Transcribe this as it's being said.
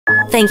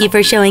Thank you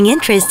for showing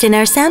interest in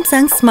our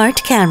Samsung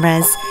smart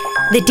cameras.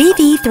 The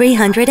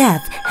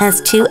DV300F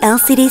has 2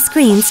 LCD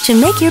screens to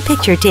make your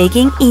picture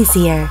taking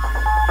easier.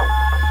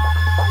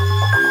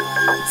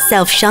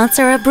 Self-shots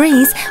are a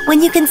breeze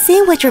when you can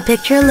see what your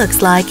picture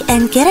looks like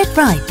and get it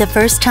right the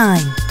first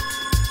time.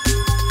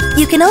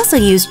 You can also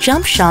use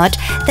jump shot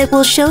that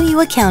will show you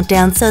a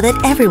countdown so that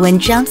everyone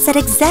jumps at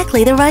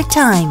exactly the right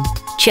time.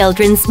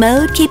 Children's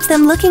mode keeps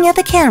them looking at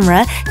the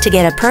camera to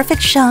get a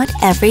perfect shot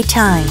every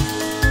time.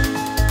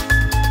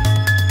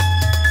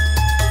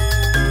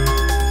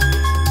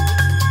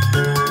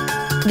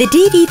 The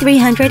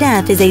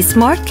DV300F is a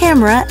smart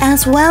camera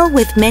as well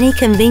with many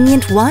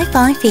convenient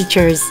Wi-Fi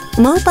features.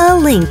 Mobile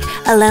Link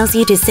allows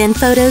you to send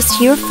photos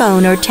to your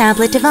phone or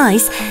tablet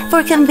device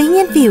for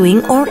convenient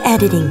viewing or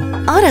editing.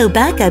 Auto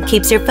Backup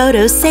keeps your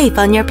photos safe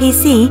on your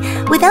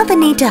PC without the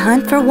need to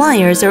hunt for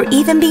wires or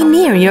even be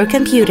near your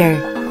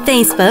computer.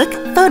 Facebook,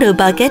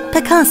 PhotoBucket,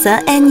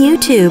 Picasa, and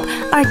YouTube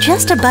are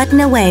just a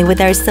button away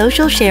with our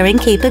social sharing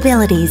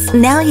capabilities.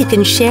 Now you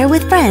can share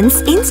with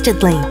friends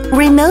instantly.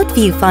 Remote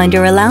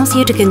Viewfinder allows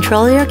you to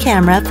control your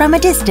camera from a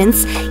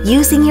distance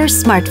using your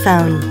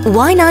smartphone.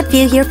 Why not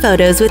view your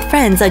photos with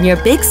friends on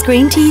your big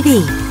screen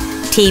TV?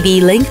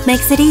 TV Link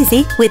makes it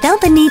easy without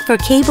the need for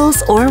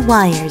cables or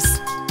wires.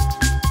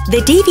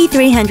 The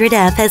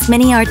DV300F has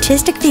many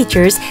artistic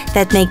features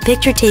that make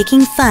picture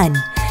taking fun.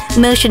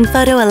 Motion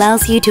Photo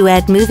allows you to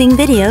add moving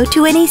video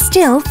to any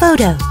still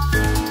photo.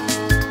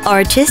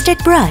 Artistic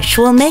Brush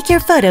will make your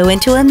photo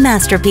into a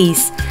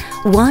masterpiece.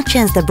 Watch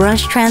as the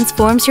brush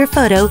transforms your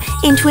photo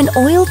into an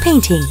oil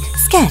painting,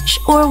 sketch,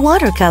 or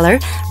watercolor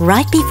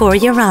right before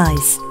your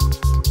eyes.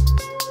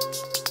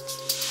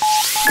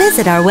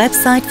 Visit our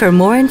website for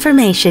more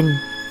information.